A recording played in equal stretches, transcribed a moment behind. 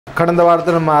கடந்த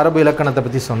வாரத்தில் நம்ம அரபு இலக்கணத்தை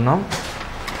பற்றி சொன்னோம்.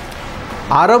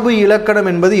 அரபு இலக்கணம்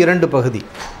என்பது 2 பகுதி.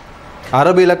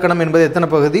 அரபு இலக்கணம் என்பது எத்தனை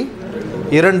பகுதி?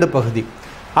 2 பகுதி.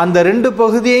 அந்த 2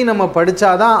 பகுதியை நம்ம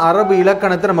படித்தாதான் அரபு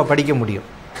இலக்கணத்தை நம்ம படிக்க முடியும்.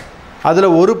 அதில்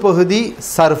ஒரு பகுதி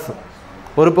சர்ஃப்,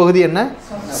 ஒரு பகுதி என்ன?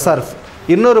 சர்ஃப்.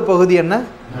 இன்னொரு பகுதி என்ன?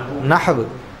 நஹவு.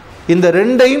 இந்த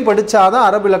 2ஐயும் படித்தாதான்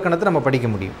அரபு இலக்கணத்தை நம்ம படிக்க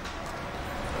முடியும்.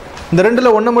 இந்த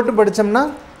 2ல் ஒன்றை மட்டும் படித்தோம்னா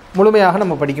முழுமையாக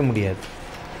நம்ம படிக்க முடியாது.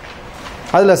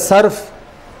 அதில் சர்ஃப்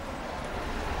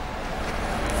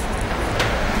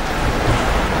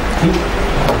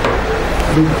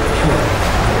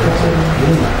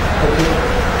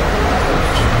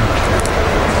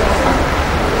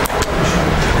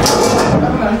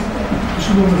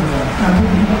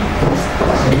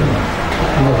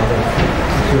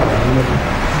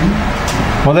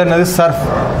முதல் என்னது? சர்ஃப்.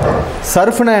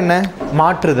 சர்ஃப்னா என்ன?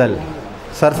 மாற்றுதல்.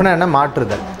 சர்ஃப்னா என்ன?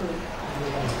 மாற்றுதல்.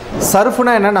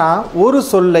 சர்ஃப்னா என்னன்னா, ஒரு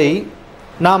சொல்லை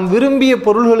நாம் விரும்பிய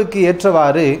பொருள்களுக்கு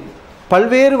ஏற்றவாறு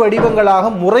பல்வேறு வடிவங்களாக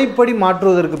முறைப்படி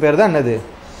மாற்றுவதற்கு பேர் தான் என்னது?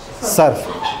 சர்ஃப்.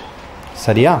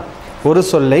 சரியா? ஒரு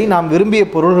சொல்லை நாம் விரும்பிய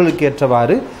பொருள்களுக்கு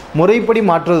ஏற்றவாறு முறைப்படி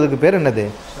மாற்றுவதற்கு பேர் என்னது?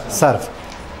 சர்ஃப்.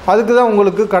 அதுக்கு தான்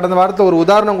உங்களுக்கு கடந்த வாரத்தில் ஒரு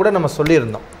உதாரணம் கூட நம்ம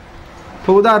சொல்லியிருந்தோம்.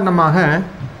 இப்போ உதாரணமாக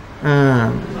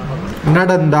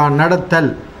நடந்தான், நடத்தல்,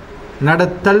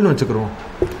 நடத்தல்னு வச்சுக்கிறோம்.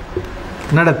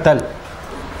 நடத்தல்,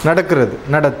 நடக்கிறது,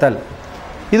 நடத்தல்.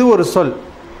 இது ஒரு சொல்.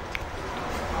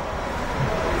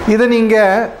 இதை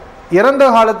நீங்கள் இறந்த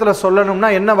காலத்தில் சொல்லணும்னா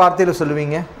என்ன வார்த்தையில்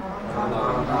சொல்லுவீங்க?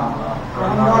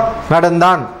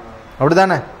 நடந்தான்,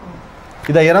 அப்படிதானே?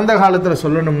 இதை இறந்த காலத்தில்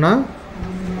சொல்லணும்னா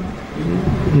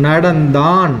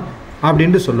நடந்தான்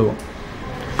அப்படின்ட்டு சொல்லுவோம்.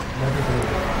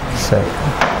 சரி,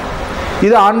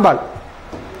 இது ஆண்பால்.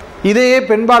 இதையே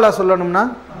பெண்பாலா சொல்லணும்னா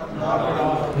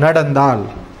நடந்தாள்,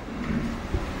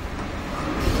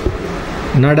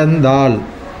 நடந்தாள்.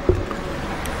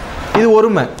 இது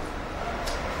ஒருமை.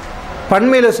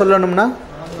 பன்மையில சொல்லணும்னா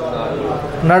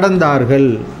நடந்தார்கள்,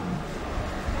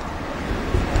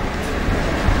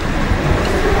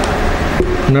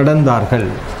 நடந்தார்கள்.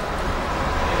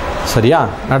 சரியா?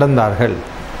 நடந்தார்கள்.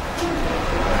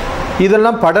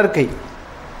 இதெல்லாம் படற்கை.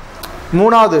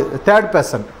 மூணாவது, தேர்ட்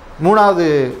பர்சன், மூணாவது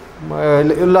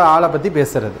உள்ள ஆளை பற்றி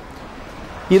பேசுறது.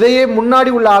 இதையே முன்னாடி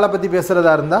உள்ள ஆளை பற்றி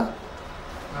பேசுறதா இருந்தால்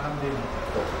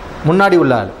முன்னாடி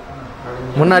உள்ள ஆள்,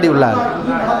 முன்னாடி உள்ள ஆள்.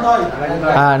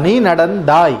 நீ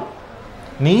நடந்தாய்,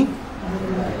 நீ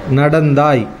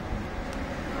நடந்தாய்.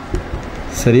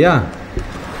 சரியா?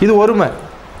 இது ஒருமை.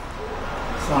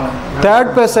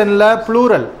 தேர்ட் பர்சன்ல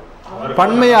ப்ளூரல்,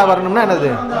 பன்மையா வரணும்னா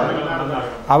என்னது?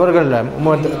 அவர்கள்,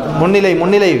 முன்னிலை,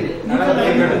 முன்னிலை.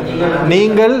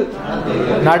 நீங்கள்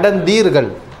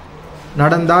நடந்தீர்கள்,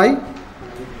 நடந்தாய்,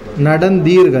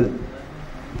 நடந்தீர்கள்.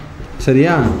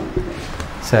 சரியா?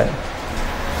 சரி,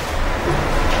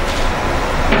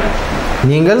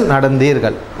 நீங்கள்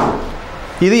நடந்தீர்கள்.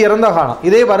 இது இறந்த காலம்.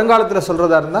 இதே வருங்காலத்தில்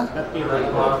சொல்றதா இருந்தா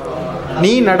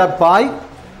நீ நடப்பாய்,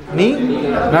 நீ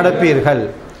நடப்பீர்கள்.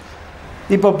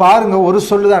 இப்போ பாருங்க, ஒரு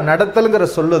சொல்லுதான், நடத்தல்ங்கிற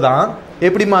சொல்லுதான்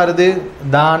எப்படி மாறுது?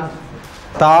 தான்,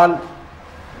 தாள்,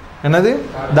 என்னது?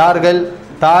 தார்கள்,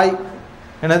 தாய்,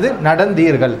 என்னது?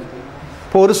 நடந்தீர்கள்.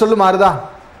 இப்போ ஒரு சொல்லு மாறுதா?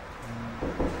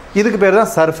 இதுக்கு பேர்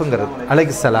தான் சர்ஃபுங்கிறது.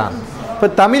 அலைஹிஸ்ஸலாம். இப்போ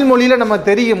தமிழ் மொழியில் நம்ம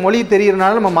தெரியும், மொழி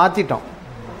தெரியறதுனால நம்ம மாற்றிட்டோம்.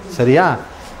 சரியா?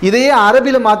 இதையே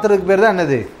அரபியில் மாற்றுறதுக்கு பேர் தான்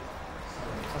என்னது?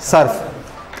 சர்ஃப்.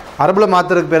 அரபில்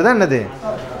மாற்றுறதுக்கு பேர் தான் என்னது?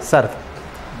 சர்ஃப்.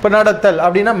 இப்போ நடத்தல்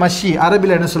அப்படின்னா மஷி.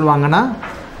 அரபியில் என்ன சொல்லுவாங்கன்னா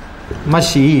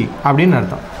மஷி அப்படின்னு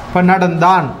அர்த்தம். இப்போ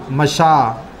நடந்தான், மஷா.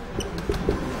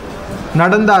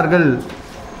 நடந்தார்கள்,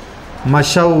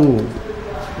 மஷவ்.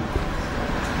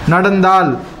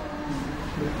 நடந்தால்,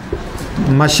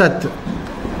 மஷத்.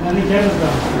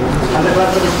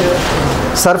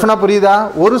 சர்ஃப்னா புரியுதா?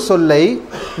 ஒரு சொல்லை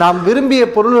நாம் விரும்பிய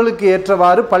பொருள்களுக்கு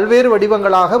ஏற்றவாறு பல்வேறு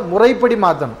வடிவங்களாக முறைப்படி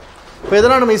மாற்றணும். இப்போ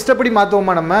இதெல்லாம் நம்ம இஷ்டப்படி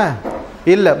மாற்றுவோமா? நம்ம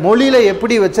இல்லை, மொழியில்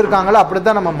எப்படி வச்சுருக்காங்களோ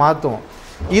அப்படித்தான் நம்ம மாற்றுவோம்.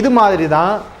 இது மாதிரி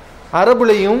தான்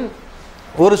அரபுலையும்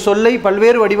ஒரு சொல்லை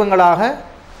பல்வேறு வடிவங்களாக,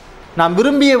 நாம்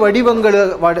விரும்பிய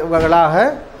வடிவங்களாக,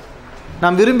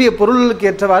 நாம் விரும்பிய பொருள்களுக்கு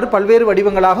ஏற்றவாறு பல்வேறு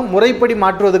வடிவங்களாக முறைப்படி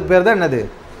மாற்றுவதற்கு பேர் தான் என்னது?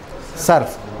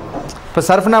 சர்ஃப். இப்போ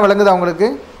சர்ஃப்னா விளங்குதா உங்களுக்கு?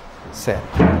 சரி,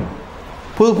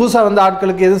 புதுசாக வந்த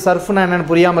ஆட்களுக்கு எதுவும் சர்ஃப்னா என்னென்னு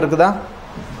புரியாமல் இருக்குதா?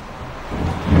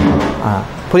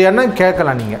 புரியாதுன்னா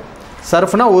கேட்கலாம் நீங்கள்.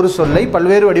 சர்ஃப்னா ஒரு சொல்லை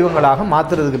பல்வேறு வடிவங்களாக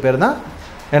மாற்றுறதுக்கு பேர் தான்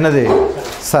என்னது?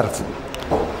 சர்ஃப்.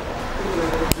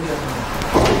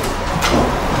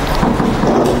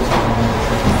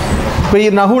 இப்போ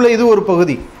நஹுவில் இது ஒரு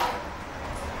பகுதி.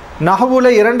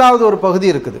 நஹுவில் இரண்டாவது ஒரு பகுதி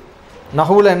இருக்குது.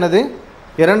 நஹுவில் என்னது?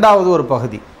 இரண்டாவது ஒரு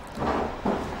பகுதி.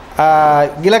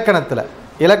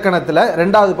 இலக்கணத்தில்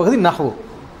ரெண்டாவது பகுதி நஹ்வு.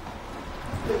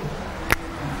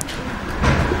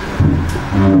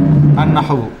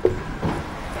 அந்நஹவு.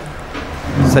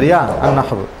 சரியா?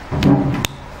 அந்நஹவு.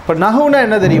 இப்போ நஹுனா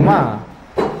என்ன தெரியுமா?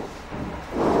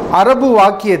 அரபு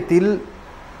வாக்கியத்தில்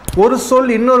ஒரு சொல்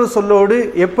இன்னொரு சொல்லோடு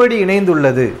எப்படி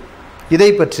இணைந்துள்ளது இதை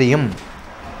பற்றியும்,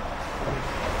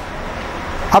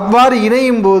 அவ்வாறு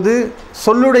இணையும் போது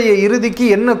சொல்லுடைய இறுதிக்கு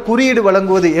என்ன குறியீடு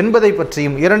வழங்குவது என்பதை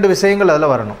பற்றியும் 2 விஷயங்கள்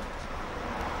அதில் வரணும்.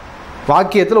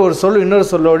 வாக்கியத்தில் ஒரு சொல் இன்னொரு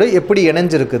சொல்லோடு எப்படி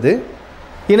இணைஞ்சிருக்குது,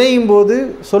 இணையும் போது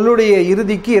சொல்லுடைய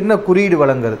இறுதிக்கு என்ன குறியீடு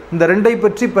வழங்குறது, இந்த 2ஐ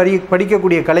பற்றி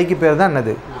படிக்கக்கூடிய கலைக்கு பேர் தான்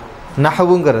என்னது?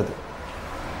 நஹவுங்கிறது.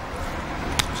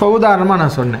 ஸோ உதாரணமாக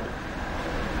நான் சொன்னேன்,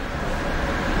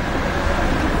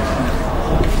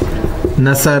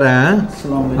 நஸர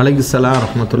அலைஹிஸ்ஸலாம்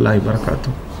ரஹ்மத்துல்லாஹி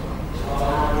பரகாத்துஹு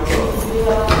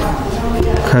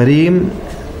கரீம்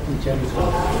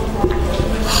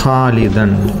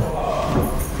ஹாலிதன்.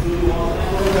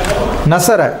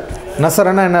 நஸர,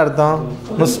 நஸரன்னா என்ன அர்த்தம்?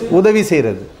 உதவி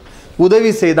செய்கிறது.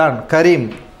 உதவி செய்தான் கரீம்,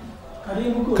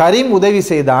 கரீம் உதவி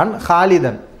செய்தான்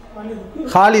ஹாலிதன்,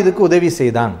 ஹாலிதுக்கு உதவி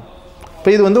செய்தான். இப்போ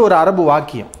இது வந்து ஒரு அரபு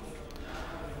வாக்கியம்.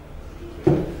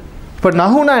 இப்போ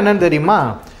நஹுனா என்னன்னு தெரியுமா?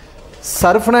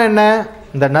 சர்ஃப்னா என்ன?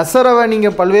 இந்த நஸரவை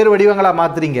நீங்கள் பல்வேறு வடிவங்களாக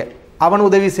மாற்றுறீங்க. அவன்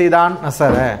உதவி செய்தான்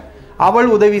நஸர, அவள்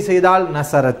உதவி செய்தால்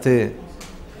நஸரத்து,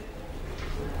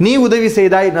 நீ உதவி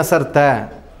செய்தாய் நஸர்த்த.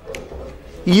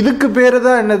 இதுக்கு பேர்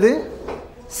தான் என்னது?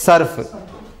 சர்ஃப்.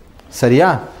 சரியா?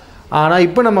 ஆனால்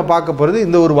இப்போ நம்ம பார்க்க போகிறது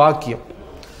இந்த ஒரு வாக்கியம்.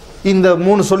 இந்த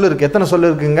 3 சொல் இருக்குது. எத்தனை சொல்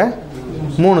இருக்குங்க?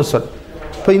 3 சொல்.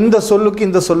 இப்போ இந்த சொல்லுக்கு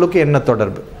இந்த சொல்லுக்கு என்ன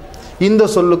தொடர்பு, இந்த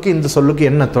சொல்லுக்கு இந்த சொல்லுக்கு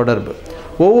என்ன தொடர்பு,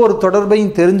 ஒவ்வொரு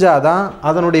தொடர்பையும் தெரிஞ்சாதான்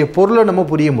அதனுடைய பொருளை நம்ம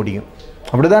புரிய முடியும்.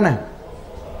 அப்படிதானே?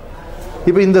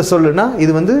 இப்போ இந்த சொல்லுனா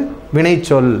இது வந்து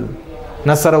வினைச்சொல்.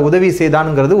 நஸர உதவி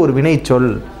செய்தான்ங்கிறது ஒரு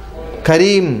வினைச்சொல்.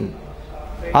 கரீம்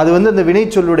அது வந்து அந்த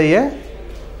வினைச்சொல்லுடைய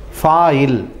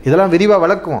ஃபாயில். இதெல்லாம் விரிவாக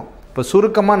விளக்குவோம். இப்போ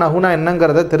சுருக்கமாக நஹுனா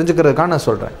என்னங்கிறத தெரிஞ்சுக்கிறதுக்காக நான்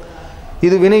சொல்கிறேன்.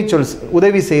 இது வினைச்சொல்.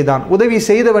 உதவி செய்தான், உதவி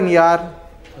செய்தவன் யார்?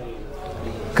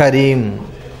 கரீம்.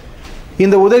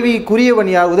 இந்த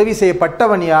உதவிக்குரியவன் யார்? உதவி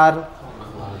செய்யப்பட்டவன் யார்?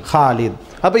 ஹாலித்.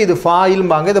 அப்போ இது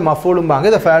ஃபாயிலும்பாங்க, இது மஃபூலும்பாங்க,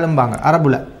 இது ஃபேலும்பாங்க.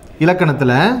 அரபுல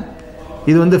இலக்கணத்தில்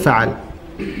இது வந்து ஃபேல்,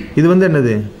 இது வந்து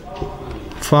என்னது?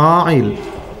 ஃபாயில்.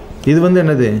 இது வந்து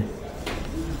என்னது?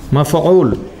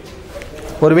 மஃபூல்.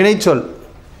 ஒரு வினைச்சொல்.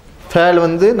 ஃபேல்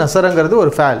வந்து நஸரங்கிறது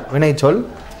ஒரு ஃபேல் வினைச்சொல்.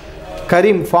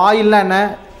 கரீம் ஃபாயில்னா என்ன?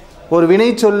 ஒரு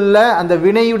வினைச்சொல்ல அந்த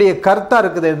வினையுடைய கர்த்தா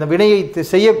இருக்குது, இந்த வினையை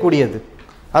செய்யக்கூடியது,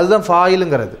 அதுதான்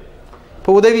ஃபாயிலுங்கிறது.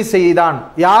 இப்போ உதவி செய்தான்,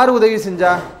 யார் உதவி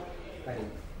செஞ்சா?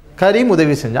 கரீம்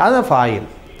உதவி செஞ்சா, அதுதான் ஃபாயில்.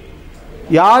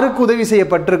 யாருக்கு உதவி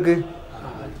செய்யப்பட்டிருக்கு?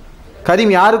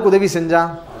 கரீம் யாருக்கு உதவி செஞ்சா?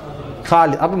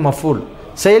 ஹாலி. அப்போ மஃபூல்.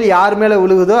 செயல் யார் மேலே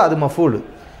விழுகுதோ அது மஃபூல்,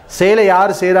 செயலை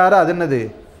யார் செய்கிறாரோ அது என்னது?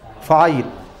 ஃபாயில்.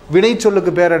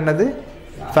 வினைச்சொல்லுக்கு பேர் என்னது?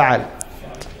 ஃபேல்.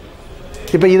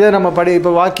 இப்போ இதை நம்ம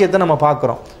இப்போ வாக்கியத்தை நம்ம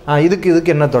பார்க்குறோம். இதுக்கு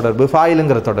இதுக்கு என்ன தொடர்பு?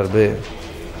 ஃபாயிலுங்கிற தொடர்பு.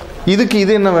 இதுக்கு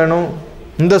இது என்ன வேணும்?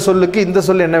 இந்த சொல்லுக்கு இந்த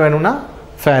சொல் என்ன வேணும்னா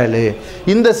ஃபேலு.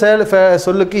 இந்த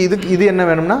சொல்லுக்கு இதுக்கு இது என்ன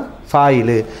வேணும்னா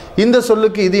ஃபாயிலு. இந்த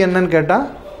சொல்லுக்கு இது என்னன்னு கேட்டால்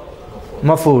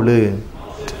மஃபூலு.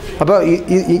 அப்போ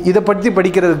இதை பற்றி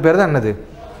படிக்கிறதுக்கு பேர் தான் என்னது?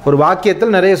 ஒரு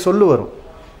வாக்கியத்தில் நிறைய சொல்லு வரும்,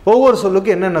 ஒவ்வொரு சொல்லுக்கு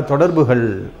என்னென்ன தொடர்புகள்,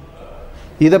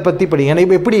 இதை பற்றி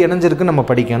படிக்கணும். எப்படி இணைஞ்சிருக்குன்னு நம்ம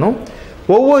படிக்கணும்.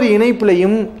 ஒவ்வொரு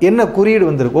இணைப்புலையும் என்ன குறியீடு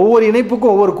வந்திருக்கு, ஒவ்வொரு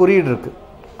இணைப்புக்கும் ஒவ்வொரு குறியீடு இருக்குது.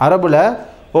 அரபில்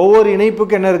ஒவ்வொரு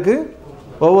இணைப்புக்கு என்ன இருக்குது?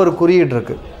 ஒவ்வொரு குறியீடு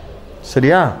இருக்குது.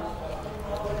 சரியா?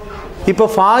 இப்போ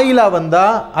ஃபாயிலா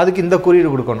வந்தால் அதுக்கு இந்த குறியீடு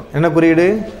கொடுக்கணும். என்ன குறியீடு?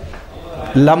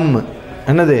 லம்.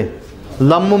 என்னது?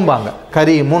 லம்மும்பாங்க.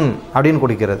 கரீமுன் அப்படின்னு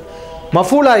கொடுக்கிறது.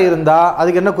 மஃபூலா இருந்தால்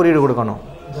அதுக்கு என்ன குறியீடு கொடுக்கணும்?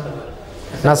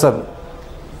 நசப்.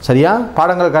 சரியா?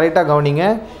 பாடங்களை கரெக்டாக கவனிங்க.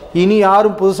 இனி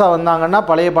யாரும் புதுசாக வந்தாங்கன்னா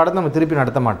பழைய பாடத்தை நம்ம திருப்பி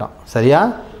நடத்த மாட்டோம். சரியா?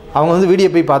 அவங்க வந்து வீடியோ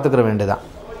போய் பார்த்துக்கிற வேண்டியதான்.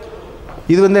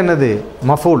 இது வந்து என்னது?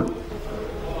 மஃபூல்.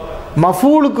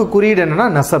 மஃபூலுக்கு குறியீடு என்னென்னா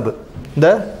நசபு.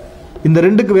 இந்த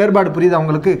ரெண்டுக்கு வேறுபாடு புரியுது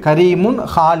அவங்களுக்கு? கரீமுன்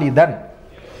ஹாலிதன்.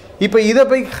 இப்போ இதை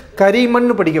போய்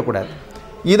கரீமன்னு படிக்கக்கூடாது,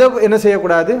 இதை என்ன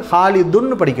செய்யக்கூடாது?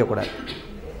 ஹாலிதுன்னு படிக்கக்கூடாது.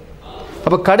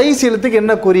 அப்போ கடைசி எழுத்துக்கு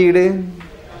என்ன குறியீடு?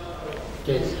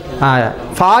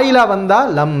 ஃபாயிலா வந்தால்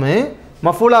லம்மு,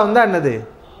 மஃபூலா வந்தால் என்னது?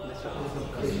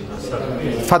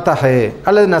 ஃபதஹு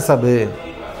அல்லது நசபு.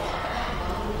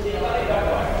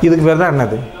 இதுக்கு பேர் தான்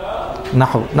என்னது?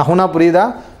 நஹு. நஹுனா புரியுதா?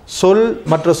 சொல்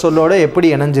மற்ற சொல்லோட எப்படி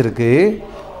இணைஞ்சிருக்கு,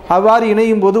 அவ்வாறு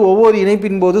இணையும் போது ஒவ்வொரு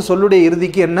இணைப்பின் போது சொல்லுடைய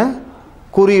இறுதிக்கு என்ன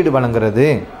குறியீடு வழங்குறது,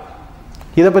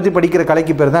 இதை பற்றி படிக்கிற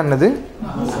கலைக்கு பேர் தான் என்னது?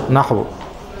 நஹு.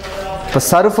 இப்போ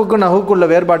சர்ஃபுக்கு நஹுக்குள்ள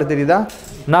வேறுபாடு தெரியுதா?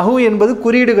 நஹு என்பது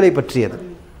குறியீடுகளை பற்றியது,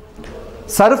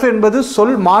 சர்ஃப் என்பது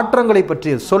சொல் மாற்றங்களை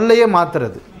பற்றியது, சொல்லையே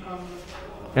மாற்றுறது.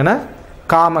 ஏன்னா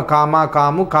காம காமா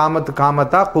காமு காமத்து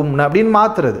காமத்தா கும்னு அப்படின்னு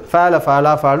மாற்றுறது. ஃபேல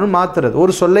ஃபேலா ஃபேலுன்னு மாற்றுறது.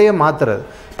 ஒரு சொல்லையே மாற்றுறது,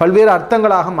 பல்வேறு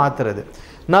அர்த்தங்களாக மாற்றுறது.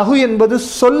 நகு என்பது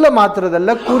சொல்ல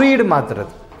மாற்றுறதல்ல, குறியீடு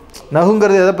மாற்றுறது.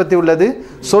 நகுங்கிறது எதை பற்றி உள்ளது?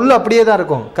 சொல் அப்படியே தான்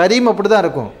இருக்கும். கரீம் அப்படி தான்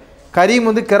இருக்கும். கரீம்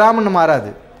வந்து கிராம்னு மாறாது.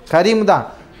 கரீம் தான்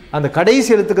அந்த கடைசி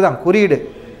எழுத்துக்கு தான் குறியீடு.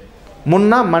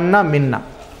 முன்னா மன்னா மின்னா,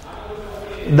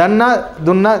 தன்னா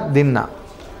துன்னா தின்னா.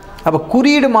 அப்போ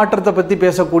குறியீடு மாற்றத்தை பற்றி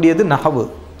பேசக்கூடியது நஹவு.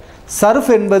 சர்ஃப்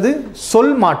என்பது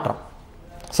சொல் மாற்றம்.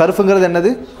 சர்ஃபுங்கிறது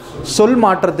என்னது? சொல்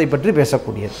மாற்றத்தை பற்றி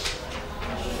பேசக்கூடியது.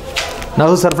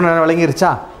 நஹு சர்ஃப்னு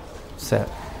விளங்கிருச்சா? சரி,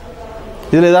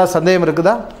 இதில் ஏதாவது சந்தேகம்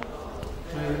இருக்குதா?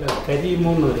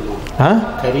 கரீமுன்னு வருமா?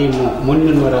 கரீமு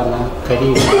முன்னு வராமல்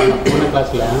கரீம் போன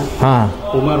கிளாஸில்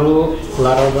உமரு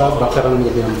லரபா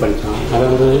பக்கரன்னு படித்தோம். அதை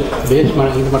வந்து பேஸ்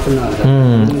இது மட்டும்தான்.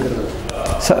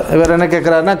 இவர் என்ன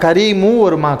கேட்குறாருன்னா கரீமு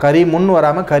வருமா, கரீமுன்னு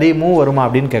வராமல் கரீமு வருமா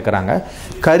அப்படின்னு கேட்குறாங்க.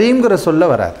 கரீம்ங்கிற சொல்ல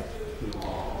வராது.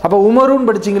 அப்போ உமருன்னு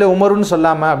படிச்சிங்களே, உமருன்னு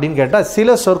சொல்லாமல் அப்படின்னு கேட்டால்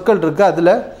சில சொற்கள் இருக்குது,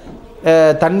 அதில்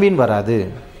தன்வீன் வராது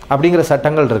அப்படிங்கிற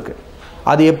சட்டங்கள் இருக்குது.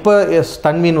 அது எப்போ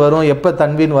தன்வீன் வரும், எப்போ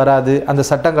தன்வீன் வராது, அந்த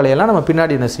சட்டங்களையெல்லாம் நம்ம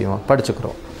பின்னாடி என்ன செய்வோம்,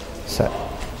 படிச்சுக்கிறோம். சரி,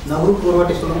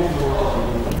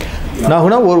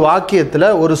 நகுனா ஒரு வாக்கியத்தில்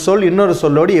ஒரு சொல் இன்னொரு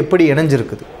சொல்லோடு எப்படி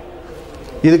இணைஞ்சிருக்குது,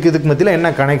 இதுக்கு மத்தியில்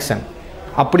என்ன கனெக்ஷன்,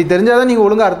 அப்படி தெரிஞ்சால் தான் நீங்கள்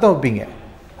ஒழுங்காக அர்த்தம் வைப்பீங்க.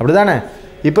 அப்படி தானே?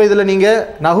 இப்போ இதில் நீங்கள்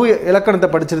நகு இலக்கணத்தை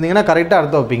படிச்சிருந்தீங்கன்னா கரெக்டாக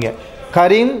அர்த்தம் வைப்பீங்க.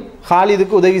 கரீம்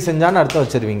ஹாலிதுக்கு உதவி செஞ்சான்னு அர்த்தம்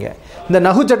வச்சுருவீங்க. இந்த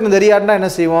நகு சட்னு தெரியாதுன்னா என்ன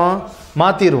செய்வோம்,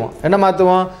 மாற்றிடுவோம். என்ன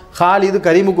மாற்றுவோம்? ஹாலிது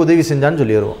கரீமுக்கு உதவி செஞ்சான்னு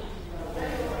சொல்லிடுவோம்.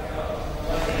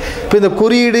 இப்போ இந்த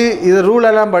குறியீடு இது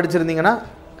ரூலெல்லாம் படிச்சிருந்தீங்கன்னா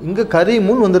இங்கே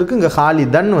கரீமுன்னு வந்திருக்கு, இங்கே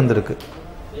ஹாலிதன் வந்திருக்கு.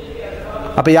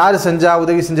 அப்போ யார் செஞ்சா?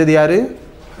 உதவி செஞ்சது யார்?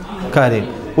 கரீம்.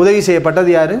 உதவி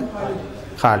செய்யப்பட்டது யார்?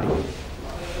 ஹாலி.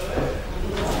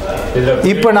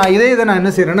 இப்போ நான் இதை நான்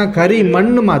என்ன செய்கிறேன்னா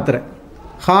கரீமன்னு மாத்துறேன்,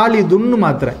 ஹாலிதுன்னு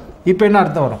மாத்துறேன். இப்போ என்ன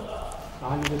அர்த்தம் வரும்?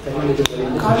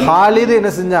 ஹாலிது என்ன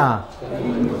செஞ்சான்?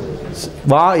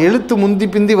 எழுத்து முந்தி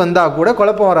பிந்தி வந்தால் கூட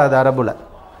குழப்பம் வராது அரபுல.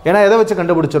 ஏன்னா எதை வச்சு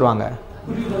கண்டுபிடிச்சிருவாங்க?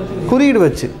 குறியீடு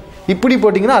வச்சு. இப்படி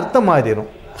போட்டிங்கன்னா அர்த்தம் மாறிடும்.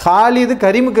 ஹாலிது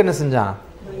கரீமுக்கு என்ன செஞ்சான்?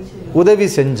 உதவி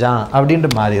செஞ்சான்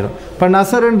அப்படின்ட்டு மாறிடும். இப்போ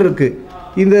நசரன் இருக்கு,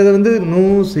 இந்த இதை வந்து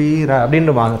நூசீரா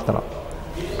அப்படின்ட்டு மாற்றலாம்.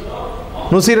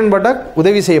 நுசீரன் பட்டா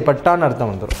உதவி செய்யப்பட்டான்னு அர்த்தம்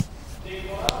வந்துடும்.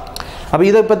 அப்போ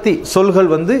இதை பற்றி சொல்கள்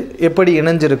வந்து எப்படி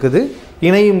இணைஞ்சிருக்குது,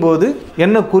 இணையும் போது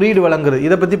என்ன குறியீடு வழங்குறது,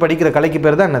 இதை பற்றி படிக்கிற கலைக்கு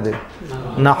பேர் தான் என்னது?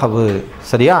 நஹவு.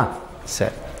 சரியா?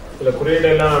 சரி,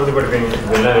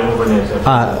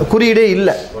 குறியீடே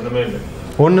இல்லை,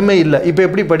 ஒன்றுமே இல்லை. இப்போ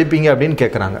எப்படி படிப்பீங்க அப்படின்னு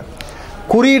கேட்குறாங்க.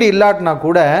 குறியீடு இல்லாட்டினா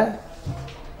கூட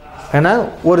ஏன்னா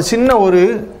ஒரு சின்ன ஒரு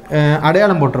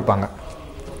அடையாளம் போட்டிருப்பாங்க.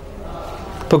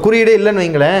 இப்போ குறியீடே இல்லைன்னு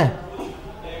வைங்களேன்,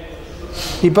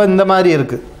 இப்போ இந்த மாதிரி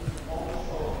இருக்குது,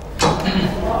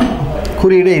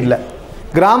 குறியீடே இல்லை.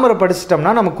 கிராமரை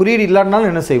படிச்சிட்டோம்னா நம்ம குறியீடு இல்லாட்டினாலும்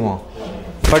என்ன செய்வோம்,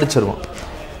 படிச்சிருவோம்.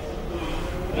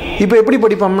 இப்போ எப்படி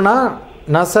படிப்போம்னா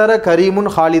நசர கரீமுன்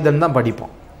ஹாலிதன் தான்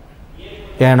படிப்போம்.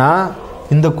 ஏன்னா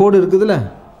இந்த கோடு இருக்குதுல்ல,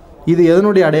 இது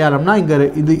எதனுடைய அடையாளம்னா இங்கே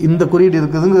இது இந்த குறியீடு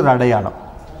இருக்குதுங்கிற அடையாளம்.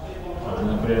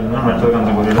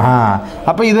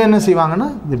 அப்போ இதை என்ன செய்வாங்கன்னா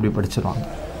இது இப்படி படிச்சிருவாங்க.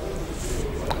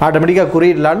 ஆட்டோமேட்டிக்காக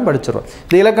குறியீடு இல்லான்னு படிச்சிடும்.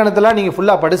 இந்த இலக்கணத்தெல்லாம் நீங்கள்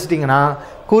ஃபுல்லாக படிச்சிட்டிங்கன்னா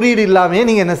குறியீடு இல்லாமே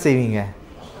நீங்கள் என்ன செய்வீங்க,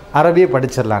 அரபியை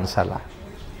படிச்சிடலாம். இன்ஷா அல்லாஹ்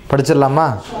படிச்சிடலாமா?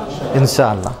 இன்ஷா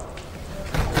அல்லாஹ்.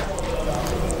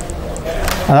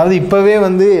 அதாவது இப்போவே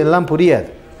வந்து எல்லாம் புரியாது.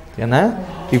 ஏன்னா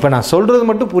இப்போ நான் சொல்கிறது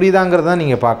மட்டும் புரியுதாங்கிறது தான்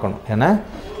நீங்கள் பார்க்கணும். ஏன்னா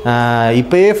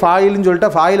இப்போயே ஃபாயில்னு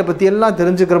சொல்லிட்டா ஃபாயிலை பற்றி எல்லாம்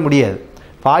தெரிஞ்சுக்கிற முடியாது.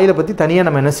 ஃபாயிலை பற்றி தனியாக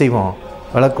நம்ம என்ன செய்வோம்,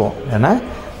 விளக்குவோம். ஏன்னா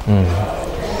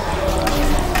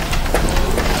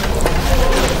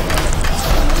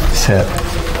சரி,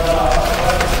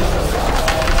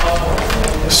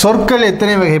 சொற்கள்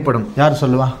எத்தனை வகைப்படும்? யார்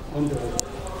சொல்லுவா?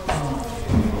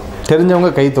 தெரிஞ்சவங்க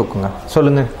கை தூக்குங்க,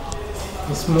 சொல்லுங்க.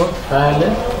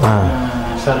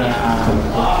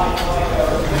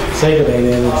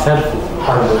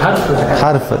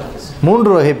 ஹர்ஃப்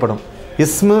 3 வகைப்படும்.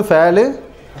 இஸ்மு, ஃபேலு,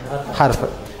 ஹர்ஃப்.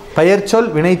 பெயர்ச்சொல்,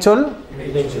 வினைச்சொல்,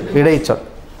 இடைச்சொல்.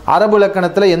 அரபு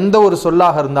இலக்கணத்தில் எந்த ஒரு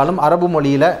சொல்லாக இருந்தாலும் அரபு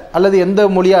மொழியில் அல்லது எந்த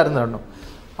மொழியாக இருந்தாலும்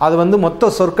அது வந்து மொத்த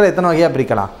சொற்களை எத்தனை வகையாக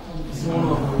பிரிக்கலாம்?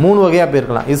 3 வகையாக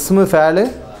பிரிக்கலாம். இஸ்மு, ஃபேலு,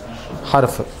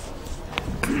 ஹர்ஃப்.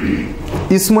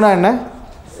 இஸ்முனா என்ன?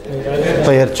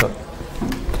 பெயர்ச்சொல்.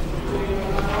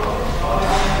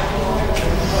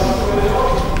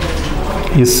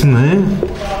 இஸ்மு,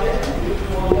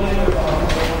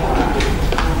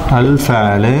 அல்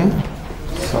ஃபேலு,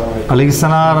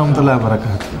 அலைஹிஸ்ஸலாம் வரஹ்மத்துல்லாஹி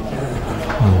வபரகாத்துஹு,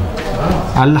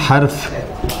 அல் ஹர்ஃப்.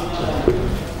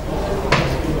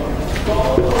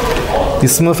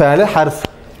 இஸ்மு, ஃபேலு, ஹர்ஃப்.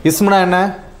 இஸ்முனா என்ன?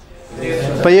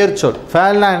 பெயர்ச்சொல்.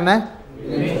 ஃபேல்னா என்ன?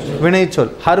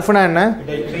 வினைச்சொல். ஹர்ஃப்னா என்ன?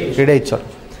 இடைச்சொல்.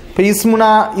 இப்போ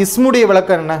இஸ்முடைய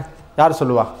விளக்கம் என்ன? யார்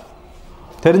சொல்லுவா?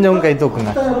 தெரிஞ்சவங்க கை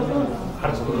தூக்குங்க.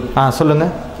 சொல்லுங்க.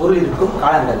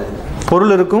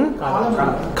 பொருள் இருக்கும்,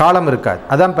 காலம் இருக்காது.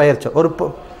 அதான் பெயர் சொல். ஒரு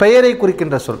பெயரை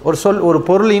குறிக்கின்ற சொல். ஒரு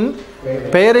பொருளின்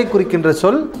பெயரை குறிக்கின்ற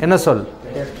சொல் என்ன சொல்?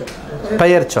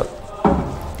 பெயர் சொல்.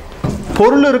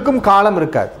 பொருள் இருக்கும், காலம்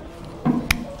இருக்காது.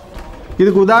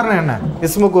 இதுக்கு உதாரணம் என்ன?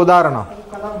 இஸ்முக்கு உதாரணம்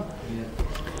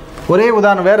ஒரே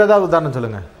உதாரணம். வேற ஏதாவது உதாரணம்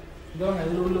சொல்லுங்க.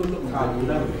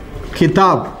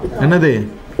 கிதாப். என்னது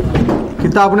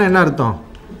கிதாப்னா? என்ன அர்த்தம்?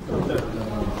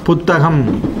 புத்தகம்.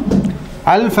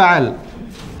 அல் ஃபஅல்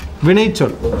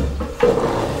வினைச்சொல்.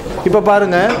 இப்ப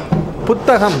பாருங்க,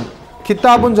 புத்தகம்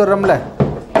கிதாபுன்னு சொல்றோம்ல.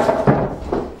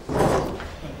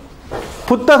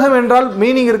 புத்தகம் என்றால்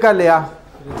மீனிங் இருக்கா இல்லையா?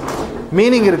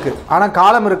 மீனிங் இருக்கு. ஆனா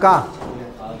காலம் இருக்கா?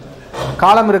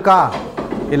 காலம் இருக்கா?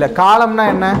 இல்ல. காலம்னா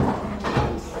என்ன?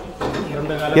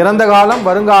 இறந்த காலம்,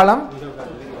 வருங்காலம்,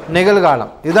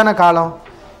 நிகழ்காலம். இதுதானே காலம்.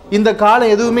 இந்த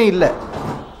காலம் எதுவுமே இல்லை.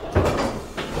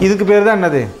 இதுக்கு பேர் தான்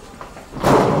என்னது?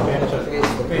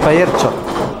 பெயர் சொல்.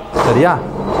 சரியா?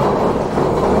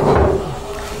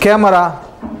 கேமரா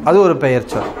அது ஒரு பெயர்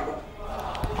சொல்.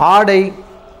 ஆடை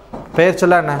பெயர்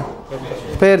சொல்ல என்ன?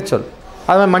 பெயர் சொல்.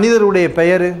 அது மனிதருடைய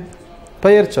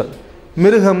பெயர் சொல்.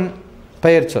 மிருகம்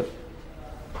பெயர் சொல்.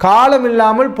 காலம்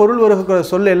இல்லாமல் பொருள் வருகிற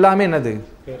சொல் எல்லாமே என்னது?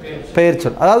 பெயர்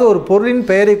சொல். அதாவது ஒரு பொருளின்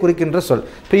பெயரை குறிக்கின்ற சொல்.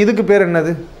 இப்போ இதுக்கு பேர்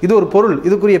என்னது? இது ஒரு பொருள்.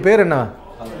 இதுக்குரிய பேர் என்ன?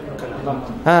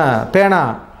 பேனா.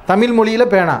 தமிழ் மொழியில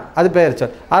பேனா, அது பெயர்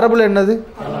சொல். அரபுல என்னது?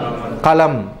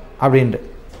 கலம் அப்படின்ட்டு.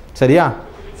 சரியா?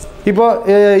 இப்போ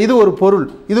இது ஒரு பொருள்.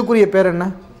 இதுக்குரிய பேர் என்ன?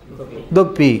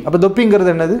 தொப்பி. அப்போ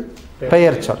தொப்பிங்கிறது என்னது?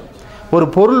 பெயர் சொல். ஒரு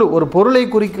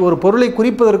பொருளை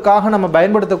குறிப்பதற்காக நம்ம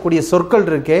பயன்படுத்தக்கூடிய சொற்கள்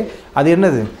இருக்கே, அது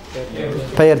என்னது?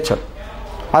 பெயர் சொல்.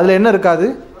 அதுல என்ன இருக்காது?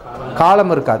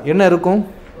 காலம் இருக்காது. என்ன இருக்கும்?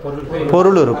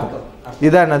 பொருள் இருக்கும்.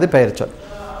 இதான் என்னது? பெயர் சொல்.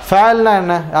 ஃபஅல்னா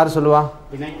என்ன? யார் சொல்லுவா?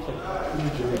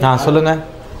 சொல்லுங்க.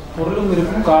 பொருளும்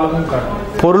இருக்கும், காலமும் காட்டும்.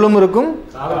 பொருளும் இருக்கும்.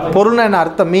 பொருள்னா என்ன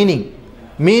அர்த்தம்?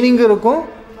 மீனிங் இருக்கும்.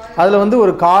 அதுல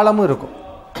ஒரு காலமும் இருக்கும்.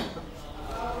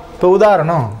 இப்போ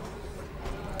உதாரணம்,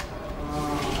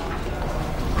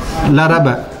 லரப.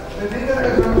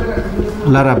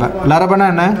 லரபனா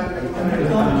என்ன?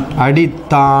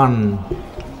 அடித்தான்.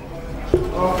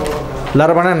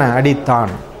 லரபனா என்ன?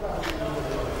 அடித்தான்.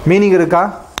 மீனிங் இருக்கா?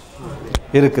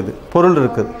 இருக்குது. பொருள்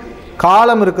இருக்குது.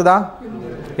 காலம் இருக்குதா?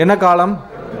 என்ன காலம்?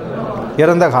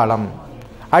 இறந்த காலம்.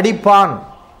 அடிப்பான்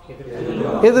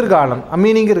எதிர்காலம்.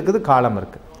 மீனிங் இருக்குது, காலம்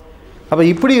இருக்கு. அப்போ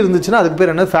இப்படி இருந்துச்சுன்னா அதுக்கு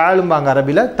பேர் என்ன? ஃபஅலும்பாங்க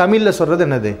அரபியில். தமிழில் சொல்றது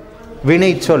என்னது?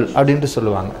 வினைச்சொல் அப்படின்ட்டு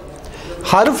சொல்லுவாங்க.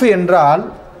 ஹர்ஃப் என்றால்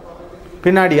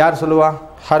பின்னாடி யார் சொல்லுவா?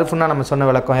 ஹர்ஃப்னா நம்ம சொன்ன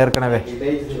விளக்கம் ஏற்கனவே.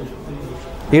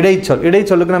 இடைச்சொல்.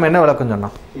 இடைச்சொல்லுக்கு நம்ம என்ன விளக்கம்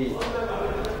சொன்னோம்?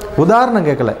 உதாரணம்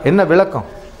கேட்கல, என்ன விளக்கம்?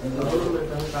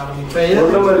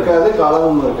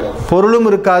 பொருளும்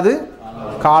இருக்காது,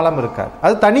 காலம் இருக்காது.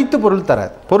 அது தனித்து பொருள்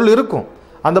தராது. பொருள் இருக்கும்.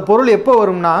 அந்த பொருள் எப்போ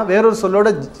வரும்னா வேறொரு சொல்லோட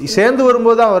சேர்ந்து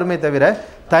வரும்போது தான் வருமே தவிர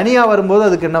தனியாக வரும்போது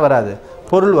அதுக்கு என்ன வராது?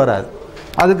 பொருள் வராது.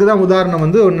 அதுக்கு தான் உதாரணம்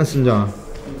ஒன்று செஞ்சோம்.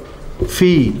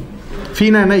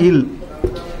 ஃபீனா என்ன? இல்.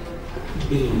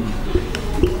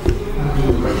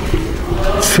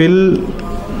 ஃபில்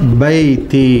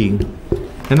பைத்தி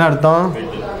என்ன அர்த்தம்?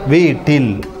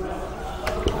 வீட்டில்.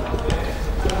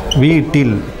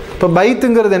 இப்போ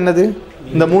பைத்துங்கிறது என்னது?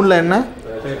 இந்த மூணுல என்ன?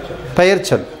 பெயர்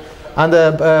சொல். அந்த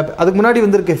அதுக்கு முன்னாடி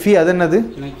வந்திருக்க ஃபீ, அது என்னது?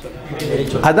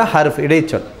 அதான் ஹர்ஃப்,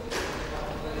 இடைச்சொல்.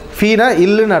 ஃபீனா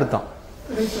இல்லுன்னு அர்த்தம்.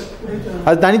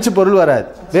 அது தனிச்சு பொருள் வராது.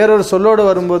 வேறொரு சொல்லோடு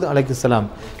வரும்போது, அலைக்குஸ்ஸலாம்,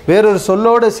 வேறொரு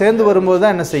சொல்லோடு சேர்ந்து வரும்போது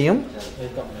தான் என்ன செய்யும்?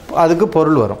 அதுக்கு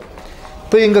பொருள் வரும்.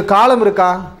 இப்போ இங்கே காலம் இருக்கா?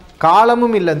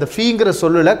 காலமும் இல்லை. இந்த ஃபீங்கிற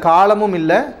சொல்லுல காலமும்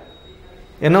இல்லை,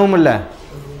 என்னவும் இல்லை,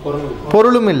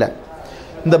 பொருளும் இல்லை.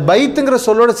 இந்த பைத்துங்கிற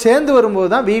சொல்லோட சேர்ந்து வரும்போது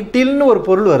தான் வீட்டில்னு ஒரு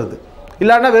பொருள் வருது.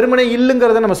 இல்லைன்னா வெறுமனே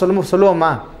இல்லுங்கிறத நம்ம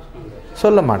சொல்லுவோமா?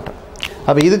 சொல்ல மாட்டோம்.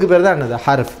 அப்போ இதுக்கு பேர் தான் என்னது?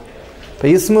 ஹர்ஃப். இப்போ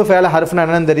இஸ்மு ஃபேல ஹர்ஃப்னா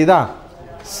என்னன்னு தெரியுதா?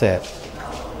 சரி.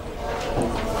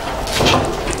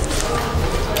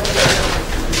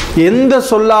 எந்த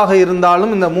சொல்லாக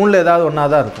இருந்தாலும் இந்த மூணில் ஏதாவது ஒன்றா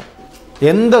தான் இருக்கும்.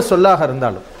 எந்த சொல்லாக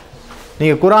இருந்தாலும்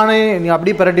நீங்கள் குரானை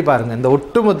அப்படியே பிரட்டி பாருங்கள். இந்த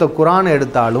ஒட்டுமொத்த குரானை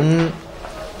எடுத்தாலும்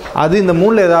அது இந்த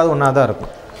மூணில் ஏதாவது ஒன்றா தான்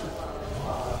இருக்கும்.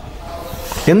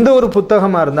 எந்த ஒரு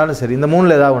புத்தகமாக இருந்தாலும் சரி, இந்த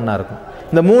மூணில் ஏதாவது ஒன்றா இருக்கும்.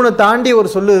 இந்த மூணை தாண்டி ஒரு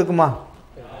சொல்லு இருக்குமா?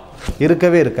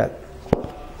 இருக்கவே இருக்காது.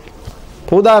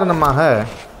 உதாரணமாக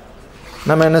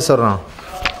நம்ம என்ன சொல்கிறோம்?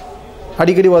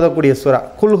 அடிக்கடி ஓதக்கூடிய சூரா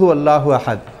குல் ஹுவல்லாஹு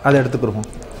அஹத், அதை எடுத்துக்கிறோம்.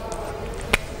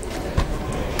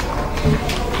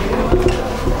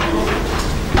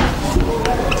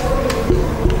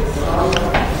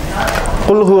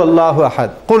 குல் ஹுவல்லாஹு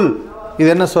அஹத். குல் இது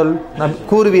என்ன சொல்?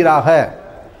 கூறுவீராக,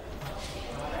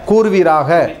 கூறுவீராக,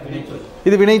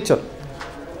 இது வினைச்சொல்.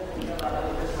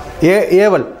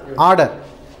 ஏவல் ஆர்டர்,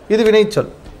 இது வினைச்சொல்.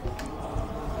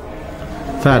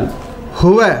 ஃபேல்.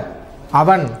 ஹுவ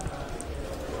அவன்,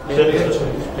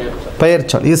 பெயர்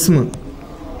சொல் இஸ்மு.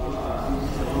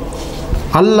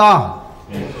 அல்லாஹ்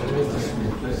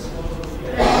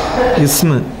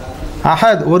இஸ்மு.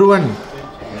 அஹத் ஒருவன்,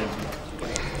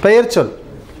 பெயர் சொல்.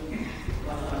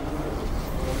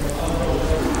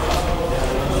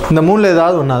 இந்த மூணில்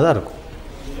ஏதாவது ஒன்றா தான் இருக்கும்.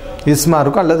 இஸ்மா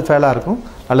இருக்கும், அல்லது ஃபேலாக இருக்கும்,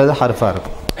 அல்லது ஹர்ஃபாக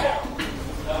இருக்கும்.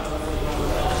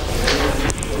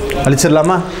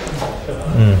 அழிச்சிடலாமா?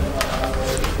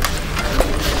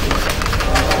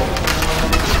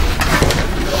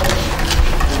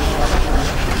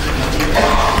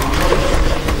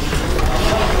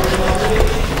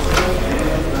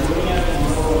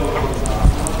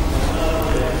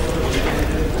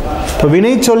 இப்போ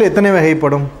வினைச்சொல் எத்தனை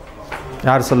வகைப்படும்?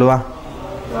 யார் சொல்லுவா?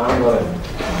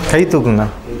 கை தூக்குங்க.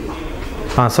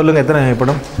 சொல்லுங்க, எத்தனை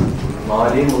வகைப்படும்?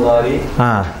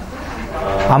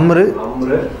 அம்ரு,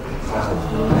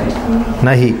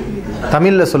 நஹி.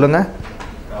 தமிழில் சொல்லுங்க.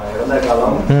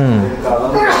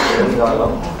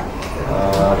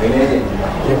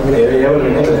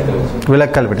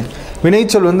 விலக்கல் வினை.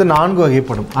 வினைச்சொல் 4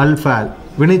 வகைப்படும். அல் ஃபேல்.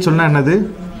 வினைச்சொல்னா என்னது?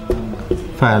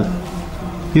 ஃபேல்.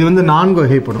 இது 4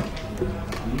 வகைப்படும்.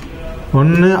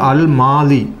 ஒன்று அல்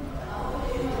மாலி,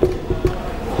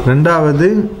 ரெண்டாவது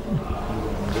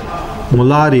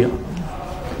முலாரியா,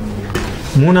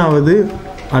 மூணாவது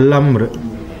அல் அம்ரு,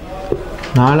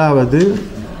 நாலாவது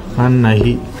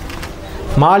அந்நஹி.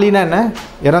 மாலினா என்ன?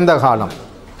 இறந்த காலம்.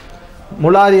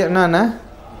 முலாரியா என்ன?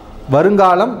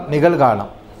 வருங்காலம்,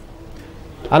 நிகழ்காலம்.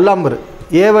 அல் அம்ரு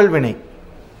ஏவல் வினை,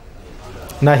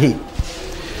 நஹி.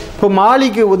 இப்போ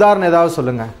மாலிக்கு உதாரணம் ஏதாவது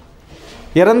சொல்லுங்க.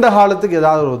 இறந்த காலத்துக்கு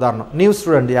ஏதாவது ஒரு உதாரணம். நியூ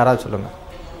ஸ்டூடெண்ட் யாராவது சொல்லுங்க.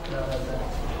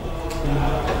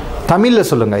 தமிழில்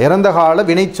சொல்லுங்க. இறந்த கால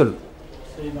வினைச்சொல்.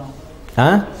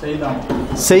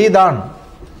 செய்தான்,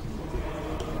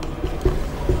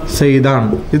 செய்தான்.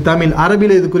 இது தமிழ்.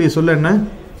 அரபியில் இதுக்குரிய சொல்ல என்ன?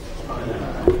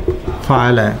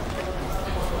 ஃபால.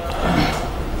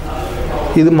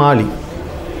 இது மாலி.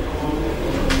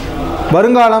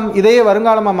 வருங்காலம், இதையே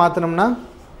வருங்காலமா மாத்தணும்னா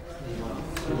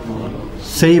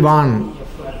செய்வான்.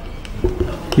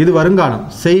 இது வருங்காலம்.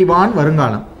 செய்வான்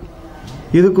வருங்காலம்.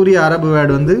 இதுக்குரிய அரபு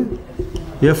வேர்டு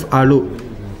எஃப் அலு.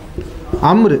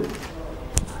 அம்ரு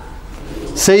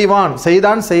செய்வான்,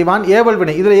 செய்தான், செய்வான். ஏவல்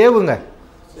வினை. இதில் ஏவுங்க,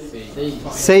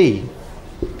 செய்.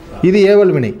 இது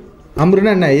ஏவல் வினை.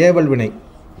 அம்ருன்னா என்ன? ஏவல் வினை.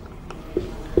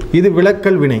 இது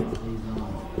விலக்கல் வினை.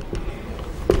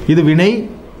 இது வினை,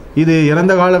 இது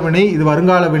இறந்த கால வினை, இது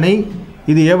வருங்கால வினை,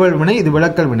 இது ஏவல் வினை, இது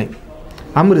விலக்கல் வினை.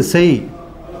 அம்ரு செய்.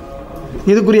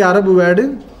 இதுக்குரிய அரபு வேர்டு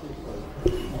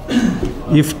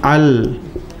இஃப் அல்.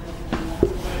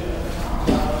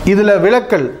 இதுல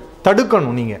விலக்கல்,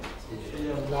 தடுக்கணும். நீங்க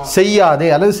செய்யாதே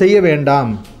அல்லது செய்ய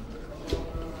வேண்டாம்,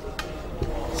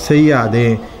 செய்யாதே.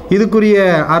 இதுக்குரிய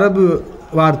அரபு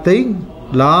வார்த்தை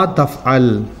லா தஃப்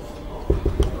அல்.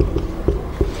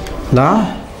 லா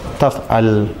தஃப்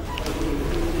அல்.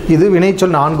 இது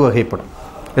வினைச்சொல் 4 வகைப்படும்.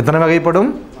 எத்தனை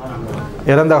வகைப்படும்?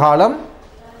 இறந்த காலம்,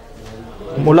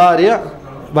 முலாரியா,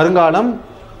 வருங்காலம்,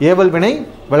 ஏவல் வினை,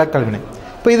 விலக்கல் வினை.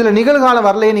 இப்போ இதில் நிகழ்காலம்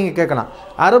வரலையே நீங்கள் கேட்கலாம்.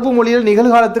 அரபு மொழியில்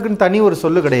நிகழ்காலத்துக்குன்னு தனி ஒரு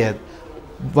சொல்லு கிடையாது.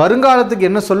 வருங்காலத்துக்கு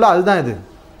என்ன சொல்லோ அதுதான் இது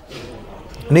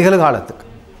நிகழ்காலத்துக்கு.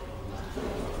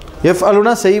 எஃப்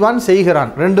அலுனா செய்வான்,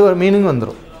 செய்கிறான். 2 மீனிங்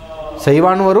வந்துடும்.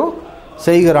 செய்வான் வரும்,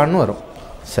 செய்கிறான்னு வரும்.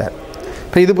 சரி,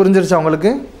 இப்போ இது புரிஞ்சிருச்சா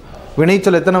உங்களுக்கு?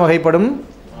 வினைச்சொல் எத்தனை வகைப்படும்?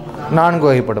 4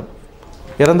 வகைப்படும்.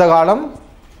 இறந்த காலம்,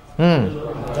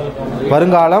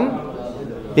 வருங்காலம்,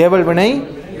 ஏவல் வினை,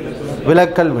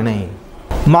 விலக்கல் வினை.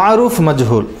 மாரூஃப்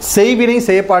மஜ்ஹூல். செய்வினை,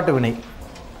 செயற்பாட்டு வினை.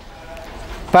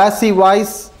 Passive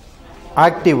voice,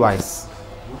 active voice.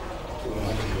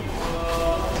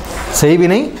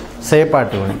 செய்வினை,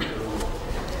 செயற்பாட்டு வினை.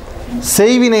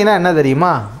 செய்வினைனா என்ன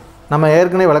தெரியுமா? நம்ம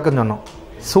ஏற்கனவே விளக்கம் சொன்னோம்.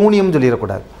 சூனியம்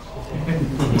சொல்லிடக்கூடாது.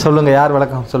 சொல்லுங்க, யார்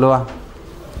விளக்கம் சொல்லுவா?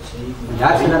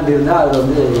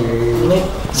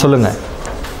 சொல்லுங்க.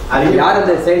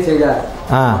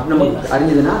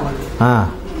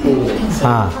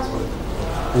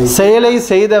 செயலை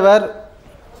செய்தவர்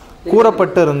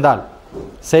கூறப்பட்டிருந்தால்,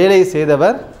 செயலை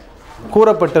செய்தவர்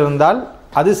கூறப்பட்டிருந்தால்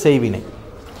அது செய்வினை.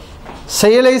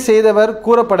 செயலை செய்தவர்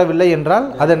கூறப்படவில்லை என்றால்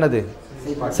அது என்னது?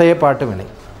 செயற்பாட்டு வினை.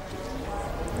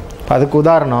 அதுக்கு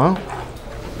உதாரணம்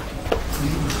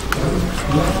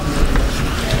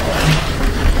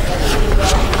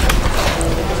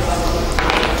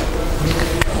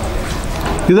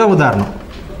இதுதான் உதாரணம்.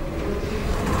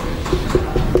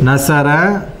 நசர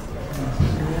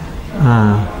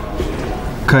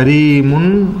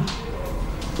கரீமுன்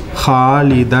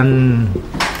ஹாலிதன்.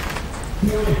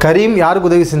 கரீம் யாருக்கு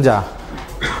உதவி செஞ்சா?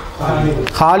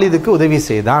 ஹாலிதுக்கு உதவி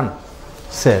செய்தான்.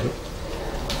 சரி,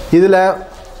 இதில்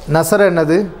நசர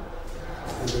என்னது?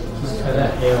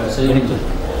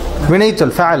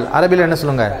 வினைச்சொல். ஃபேல் அரபியில் என்ன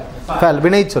சொல்லுங்க? ஃபேல்,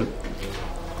 வினைச்சொல்.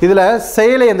 இதில்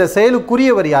செயலை, அந்த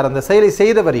செயலுக்குரியவர் யார்? அந்த செயலை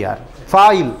செய்தவர் யார்?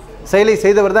 ஃபாயில். செயலை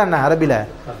செய்தவர் தான் என்ன அரபியில்?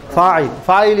 ஃபாயில்.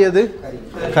 ஃபாயில் எது?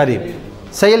 கரீம்.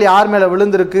 செயல் யார் மேலே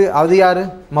விழுந்திருக்கு? அது யார்?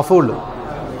 மஃபூல்.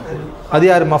 அது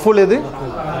யார்? மஃபூல் எது?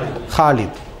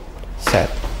 ஹாலித்.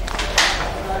 சரி,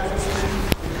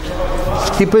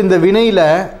 இப்போ இந்த வினையில்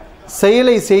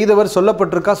செயலை செய்தவர்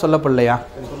சொல்லப்பட்டிருக்கா சொல்லப்படலையா?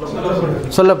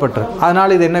 சொல்லப்பட்டிருக்கு.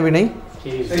 அதனால் இது என்ன வினை?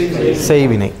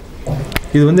 செய்வினை.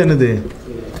 இது வந்து என்னது?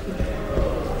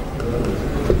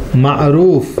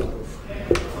 மஅரூஃப்,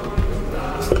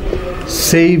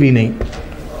 செய்வினை.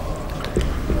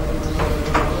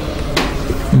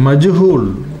 மஜ்ஹூல்,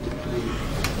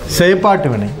 செயற்பாட்டு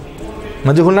வினை.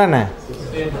 மஜ்ஹூல்னா என்ன?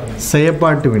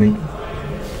 செயற்பாட்டு வினை.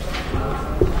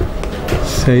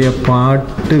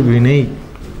 செயற்பாட்டு வினை.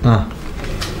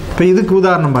 இப்போ இதுக்கு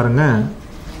உதாரணம் பாருங்க.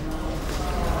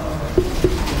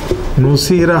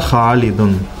 நுசிர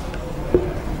ஹாலிதுன்.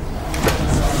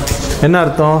 என்ன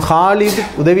அர்த்தம்? ஹாலித்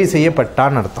உதவி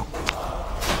செய்யப்பட்டான் அர்த்தம்.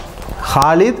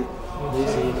 ஹாலித்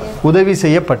உதவி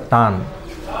செய்யப்பட்டான்.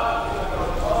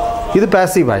 இது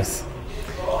பாசிவ் வாய்ஸ்.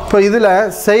 இப்போ இதில்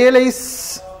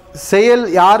செயல்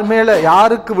யார் மேலே,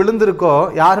 யாருக்கு விழுந்திருக்கோ,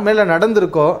 யார் மேலே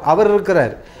நடந்திருக்கோ அவர்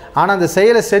இருக்கிறார். ஆனால் அந்த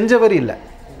செயலை செஞ்சவர் இல்லை.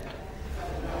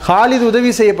 ஹாலித்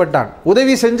உதவி செய்யப்பட்டான்.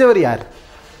 உதவி செஞ்சவர் யார்?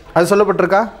 அது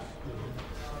சொல்லப்பட்டிருக்கா?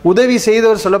 உதவி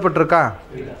செய்தவர் சொல்லப்பட்டிருக்கா?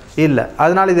 இல்லை.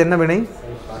 அதனால் இது என்ன வினை?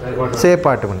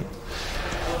 செயற்பாட்டு வினை.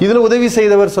 இதில் உதவி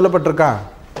செய்தவர் சொல்லப்பட்டிருக்கா?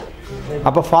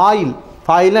 அப்போ ஃபாயில்.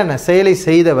 ஃபாயில் என்ன? செயலை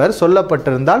செய்தவர்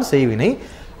சொல்லப்பட்டிருந்தால் செய்வினை.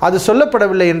 அது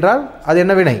சொல்லப்படவில்லை என்றால் அது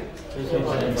என்ன வினை?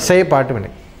 செயற்பாட்டு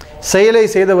வினை. செயலை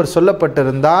செய்தவர்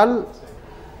சொல்லப்பட்டிருந்தால்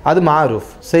அது மாரூஃப்,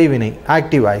 செய்வினை,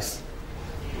 ஆக்டிவ் வாய்ஸ்.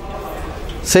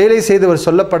 செயலை செய்தவர்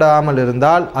சொல்லப்படாமல்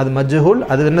இருந்தால் அது மஜ்ஹூல்,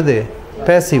 அது என்னது?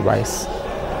 Passive voice.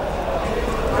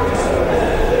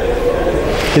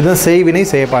 இதுதான் செய்வினை,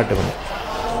 செயற்பாட்டு வினை.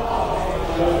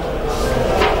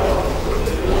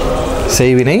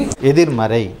 செய்வினை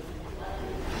எதிர்மறை.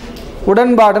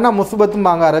 உடன்பாடுனா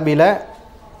முஸ்பத்தும்பாங்க அரபியில்.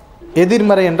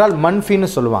 எதிர்மறை என்றால் மன்ஃபின்னு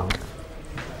சொல்லுவாங்க.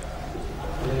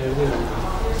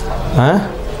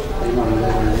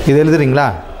 இது எழுதுறீங்களா?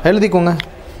 எழுதிக்கோங்க.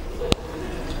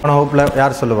 போன வகுப்பில்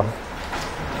யார் சொல்லுவா?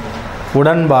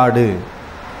 உடன்பாடு.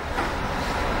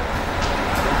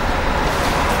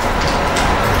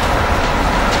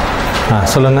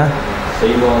 சொல்லுங்க.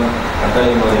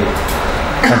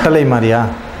 கட்டளை மாதிரியா?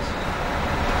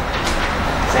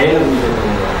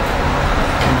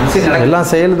 எல்லாம்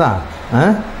செயல் தான்.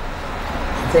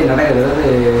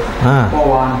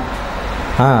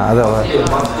 அதை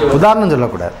உதாரணம்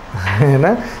சொல்லக்கூடாது.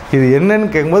 ஏன்னா இது என்னன்னு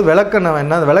கேட்கும்போது விளக்கம்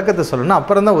என்ன, விளக்கத்தை சொல்லணும்,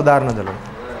 அப்புறம் தான் உதாரணம் சொல்லணும்.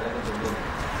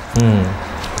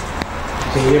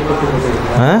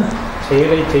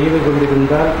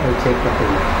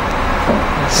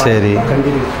 சரி,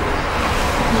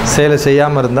 செயலை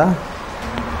செய்யாமல் இருந்தா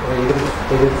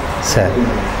சரி.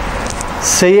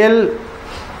 செயல்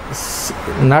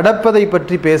நடப்பதை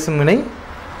பற்றி பேசும் வினை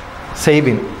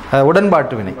செய்வின்,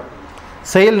 உடன்பாட்டு வினை.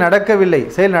 செயல் நடக்கவில்லை,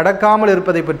 செயல் நடக்காமல்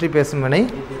இருப்பதை பற்றி பேசும் வினை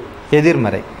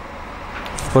எதிர்மறை.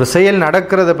 ஒரு செயல்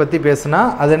நடக்கிறத பற்றி பேசினா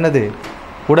அது என்னது?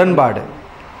 உடன்பாடு.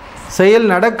 செயல்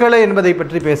நடக்கலை என்பதை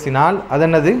பற்றி பேசினால் அது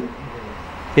என்னது?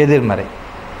 எதிர்மறை.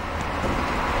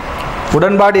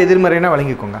 உடன்பாடு எதிர்மறைனா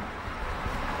வழங்கிக்கோங்க.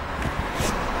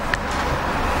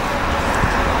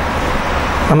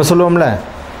 நம்ம சொல்லுவோம்ல,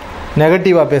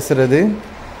 நெகட்டிவாக பேசுகிறது,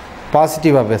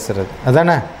 பாசிட்டிவாக பேசுகிறது,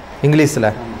 அதானே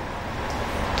இங்கிலீஷில்?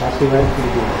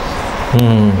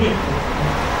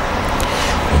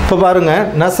 இப்போ பாருங்க,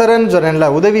 நசரன் சொன்னேன்ல,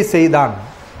 உதவி செய்தான்.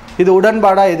 இது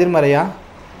உடன்பாடா எதிர்மறையா?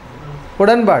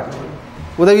 உடன்பாடு.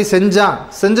 உதவி செஞ்சான்,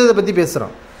 செஞ்சதை பற்றி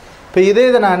பேசுகிறோம். இப்போ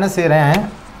இதை நான் என்ன செய்கிறேன்?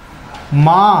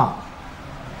 மா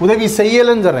உதவி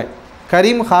செய்யலைன்னு சொல்கிறேன்.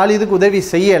 கரீம் ஹாலிதுக்கு உதவி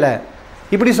செய்யலை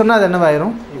இப்படி சொன்னால் அது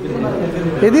என்னவாயிரும்?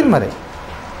 எதிர்மறை.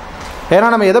 ஏன்னா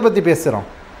நம்ம எதை பற்றி பேசுகிறோம்?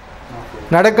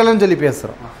 நடக்கலைன்னு சொல்லி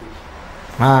பேசுகிறோம்.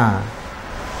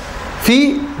 ஃபி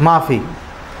மாஃபி.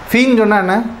 ஃபீன்னு சொன்னால்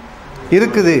என்ன?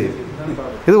 இருக்குது,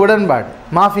 இது உடன்பாடு.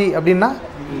 மாஃபி அப்படின்னா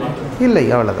இல்லை,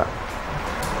 அவ்வளோதான்.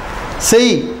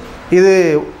 செய், இது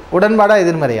உடன்பாடா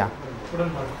எதிர்மறையா?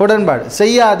 உடன்பாடு.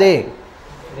 செய்யாதே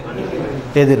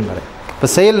எதிர்மறை. இப்போ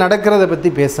செயல் நடக்கிறத பற்றி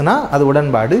பேசுனா அது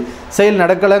உடன்பாடு, செயல்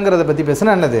நடக்கலைங்கிறத பற்றி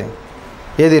பேசுனா என்னது?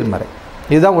 எதிர்மறை.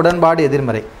 இதுதான் உடன்பாடு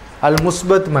எதிர்மறை. அல்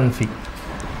முஸ்பத் மன்ஃபி.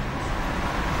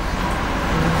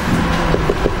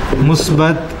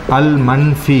 முஸ்பத் அல்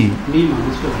மன்ஃபி.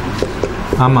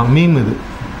 ஆமாம், மீம் இது.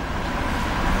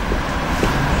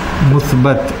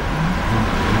 முஸ்பத்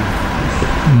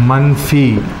மன்ஃபி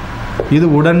இது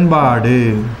உடன்பாடு,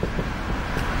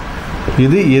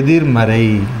 இது எதிர்மறை.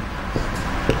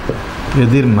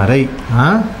 எதிர்மறை.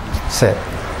 சரி,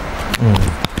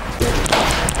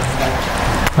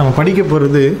 நம்ம படிக்க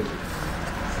போகிறது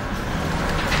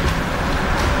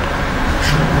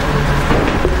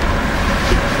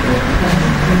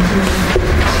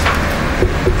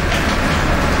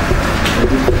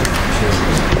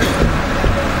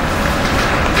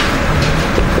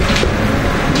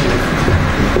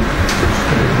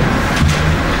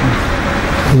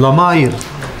லமாயிர்.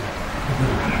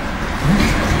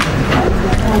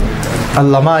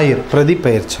 அல்லமாயிர்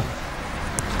பிரதிபெயர்ச்சம்.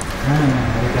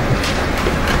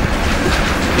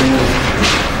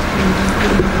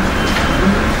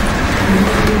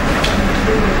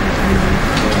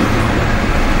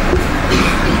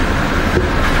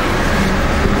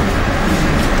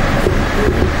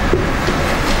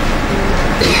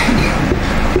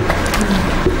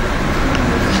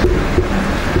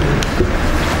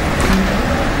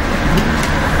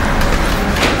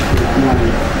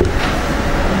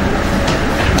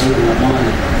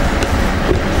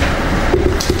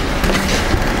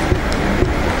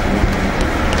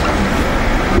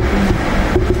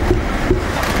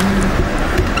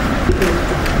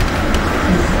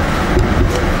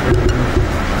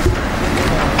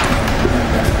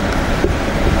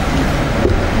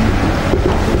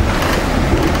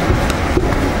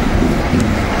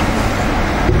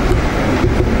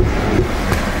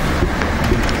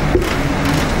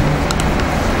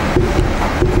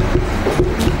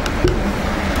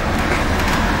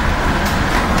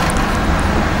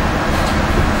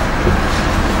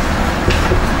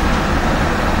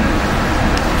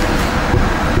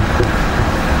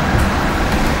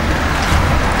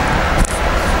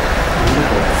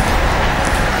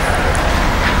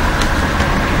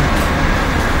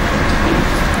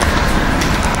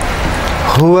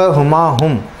 ஹுவ ஹுமா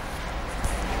ஹும்.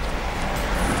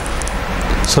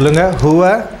 சொல்லுங்க. ஹுவ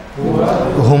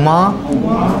ஹுமா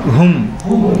ஹும்.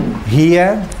 ஹிய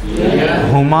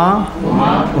ஹுமா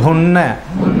ஹுன்ன.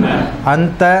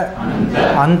 அந்த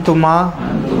அந்துமா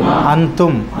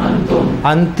அந்தும்.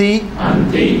 அந்தி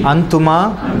அந்துமா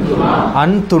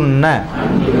அந்துன்ன.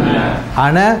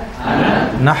 அன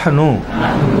நஹ்னு.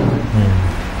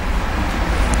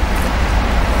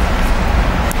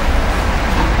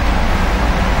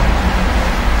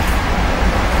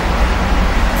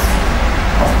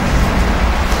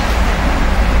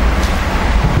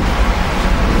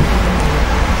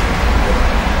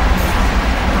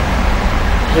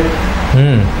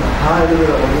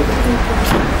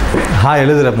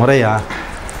 எழுதுகிற முறையா?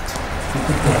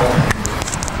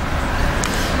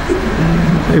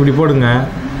 இப்படி போடுங்க,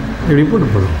 இப்படி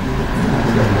போடுங்க.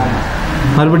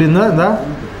 மறுபடியும் தான்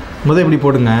இப்படி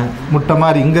போடுங்க. முட்டை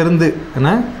மாதிரி இங்கேருந்து என்ன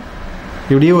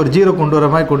இப்படியே ஒரு ஜீரோ கொண்டு வர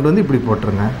மாதிரி கொண்டு வந்து இப்படி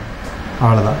போட்டுருங்க.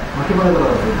 அவ்வளோதான்.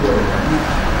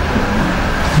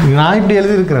 நான் இப்படி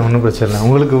எழுதியிருக்கிறேன், ஒன்றும் பிரச்சனை இல்லை.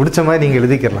 உங்களுக்கு பிடிச்ச மாதிரி நீங்கள்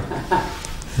எழுதிக்கலாம்.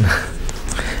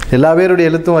 எல்லா பேருடைய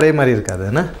எழுத்தும் ஒரே மாதிரி இருக்காது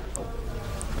என்ன.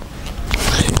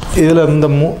 இதில் இந்த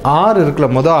 6 இருக்குல்ல,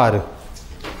 மொதல் 6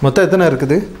 மொத்தம் எத்தனை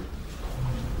இருக்குது?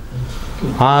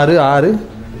 6 6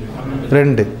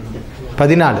 2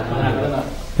 14.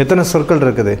 எத்தனை சொற்கள்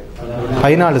இருக்குது?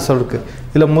 14 சொற்கள்.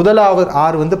 இதில் முதலாவது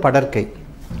 6 வந்து படற்கை,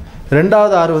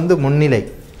 ரெண்டாவது 6 வந்து முன்னிலை,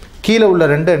 கீழே உள்ள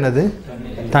 2 என்னது?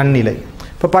 தன்னிலை.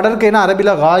 இப்போ படற்கைனா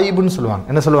அரபியில் காயிபுன்னு சொல்லுவாங்க.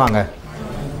 என்ன சொல்லுவாங்க?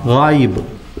 காயிபு.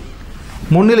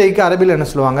 முன்னிலைக்கு அரபியில் என்ன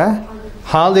சொல்லுவாங்க?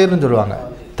 ஹாதிர்னு சொல்லுவாங்க.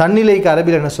 தன்னிலைக்கு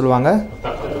அரபியில் என்ன சொல்லுவாங்க?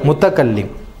 முத்தக்கல்லிம்,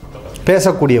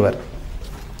 பேசக்கூடியவர்.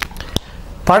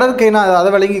 படற்கைனா அதை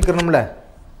விளங்கிக்கணும்ல.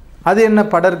 அது என்ன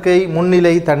படற்கை?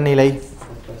 முன்னிலை, தன்னிலை.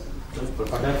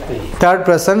 Third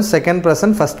person, second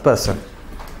person, first person.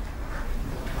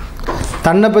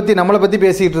 தன்னை பற்றி நம்மளை பற்றி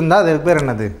பேசிக்கிட்டு இருந்தால் அதுக்கு பேர்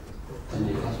என்னது?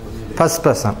 First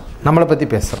person. நம்மளை பற்றி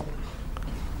பேசுகிறோம்.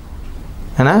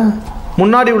 ஏன்னா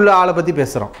முன்னாடி உள்ள ஆளை பற்றி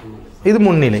பேசுகிறோம், இது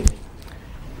முன்னிலை.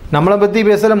 நம்மளை பற்றி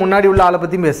பேசலை, முன்னாடி உள்ள ஆளை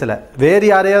பற்றியும் பேசலை, வேறு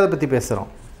யாரையாவது பற்றி பேசுகிறோம்.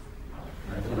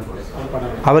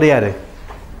 அவர் யார்?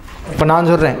 இப்போ நான்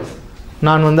சொல்கிறேன்,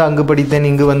 நான் வந்து அங்கு படித்தேன்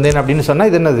இங்கு வந்தேன் அப்படின்னு சொன்னால்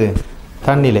இது என்னது?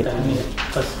 தன்னிலை.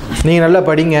 நீங்கள் நல்லா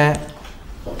படிங்க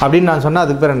அப்படின்னு நான் சொன்னால்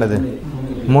அதுக்கு பேர் என்னது?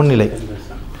 முன்னிலை.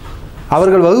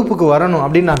 அவர்கள் வகுப்புக்கு வரணும்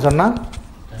அப்படின்னு நான் சொன்னால்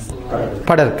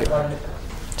படற்கை.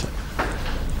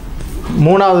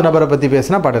 மூணாவது நபரை பற்றி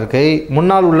பேசினா படற்கை,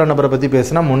 முன்னால் உள்ள நபரை பற்றி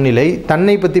பேசினா முன்னிலை,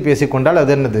 தன்னை பற்றி பேசிக்கொண்டால்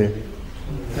அது என்னது?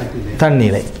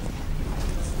 தன்னிலை.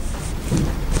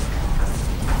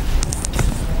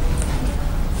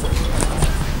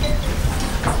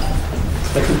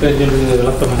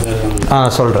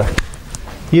 சொல்கிறேன்.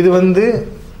 இது வந்து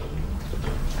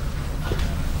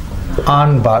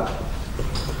ஆண்பால்,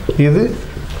 இது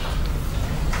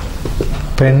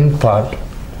பெண்பால்.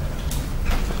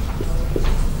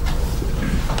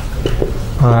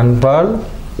 ஆண்பால்,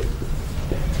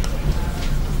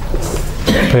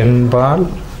 பெண்பால்,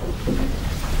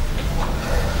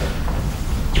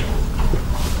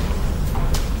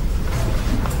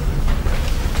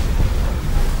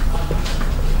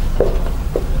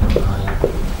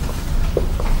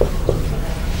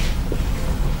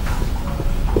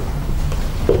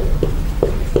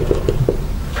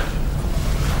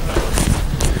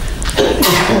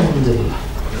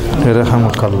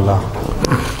 இரஹமக்கல்லாஹ்.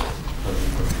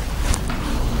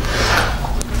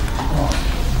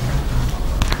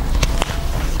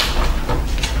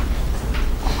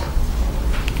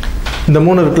 இந்த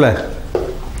 3 இருக்குல்ல,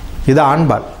 இது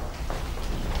ஆண்பால்.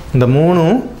 இந்த 3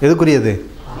 எதுக்குரியது?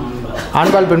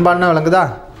 ஆண்பால் பெண்பால்னா விளங்குதா?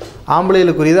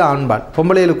 ஆம்பளைகளுக்குரியது ஆண்பால்,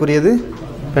 பொம்பளைகளுக்குரியது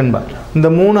பெண்பால். இந்த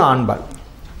 3 ஆண்பால்,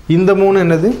 இந்த 3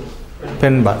 என்னது?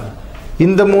 பெண்பால்.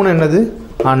 இந்த 3 என்னது?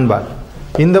 ஆண்பால்.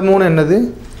 இந்த 3 என்னது?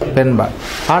 பெண்பால்.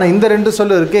 ஆனால் இந்த 2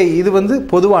 சொல்லு இருக்கே, இது வந்து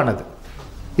பொதுவானது.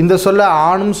 இந்த சொல்ல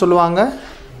ஆணும் சொல்லுவாங்க,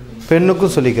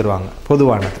 பெண்ணுக்கும் சொல்லிக்கிடுவாங்க,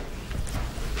 பொதுவானது.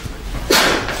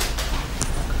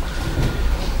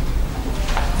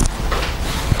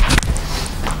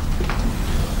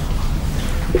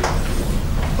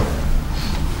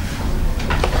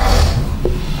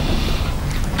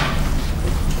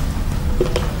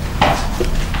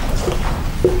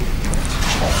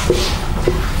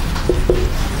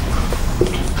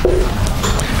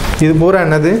 இது பூரா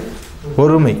என்னது?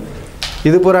 ஒருமை.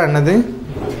 இது பூரா என்னது?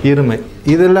 இருமை.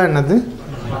 இதெல்லாம் என்னது?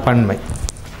 பன்மை.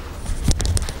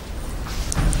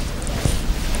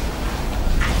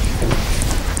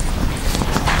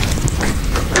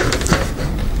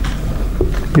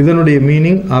 இதனுடைய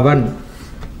மீனிங் அவன்,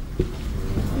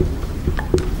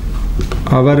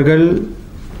 அவர்கள்,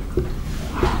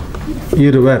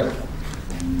 இருவர்,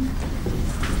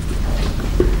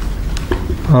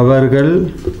 அவர்கள்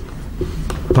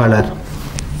பலர்.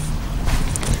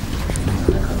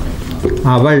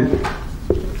 அவள்,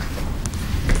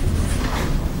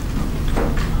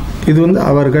 இது வந்து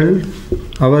அவர்கள்,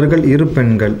 அவர்கள் இரு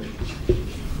பெண்கள்,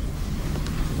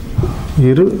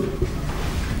 இரு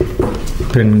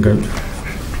பெண்கள்,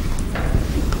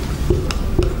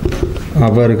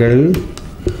 அவர்கள்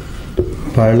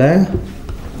பல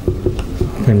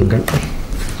பெண்கள்.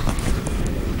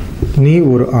 நீ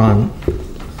ஒரு ஆண்,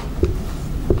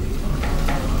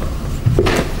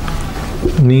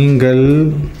 நீங்கள்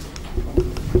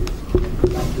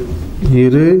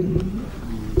இரு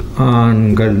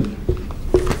ஆண்கள்,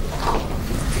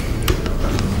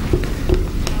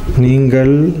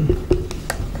 நீங்கள்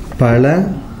பல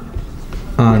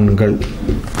ஆண்கள்,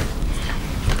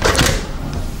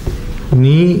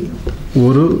 நீ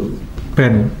ஒரு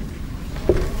பெண்,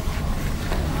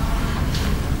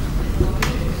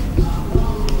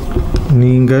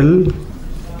 நீங்கள்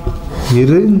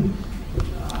இரு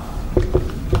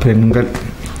பெண்கள்,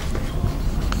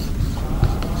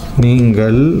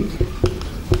 நீங்கள்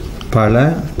பல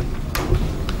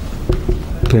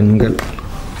பெண்கள்,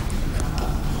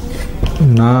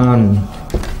 நான்,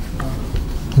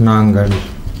 நாங்கள்.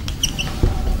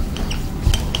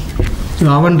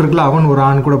 அவன் இருக்குல்ல, அவன் ஒரு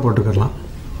ஆண் கூட போட்டுக்கலாம்.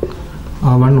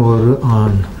 அவன் ஒரு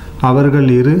ஆண், அவர்கள்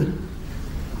இரு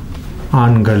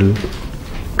ஆண்கள்,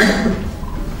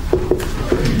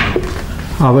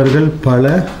 அவர்கள்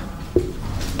பல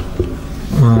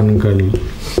ஆண்கள்.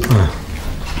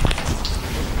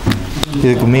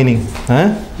 இதுக்கு மீனிங்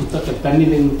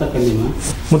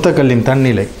முத்தக்கல்லின்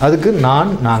தன்னிலை. அதுக்கு நான்,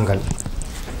 நாங்கள்.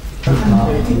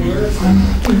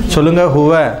 சொல்லுங்க.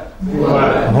 ஹுவ,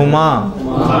 ஹுமா,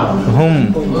 ஹும்,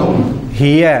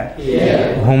 ஹிய,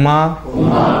 ஹுமா,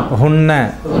 ஹுன்ன,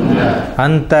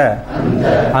 அந்த,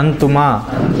 அந்துமா,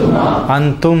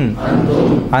 அந்தும்,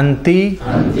 அந்தி,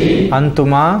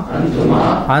 அந்துமா,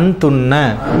 அந்துன்ன,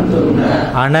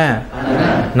 அன,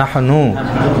 நஹ்னு.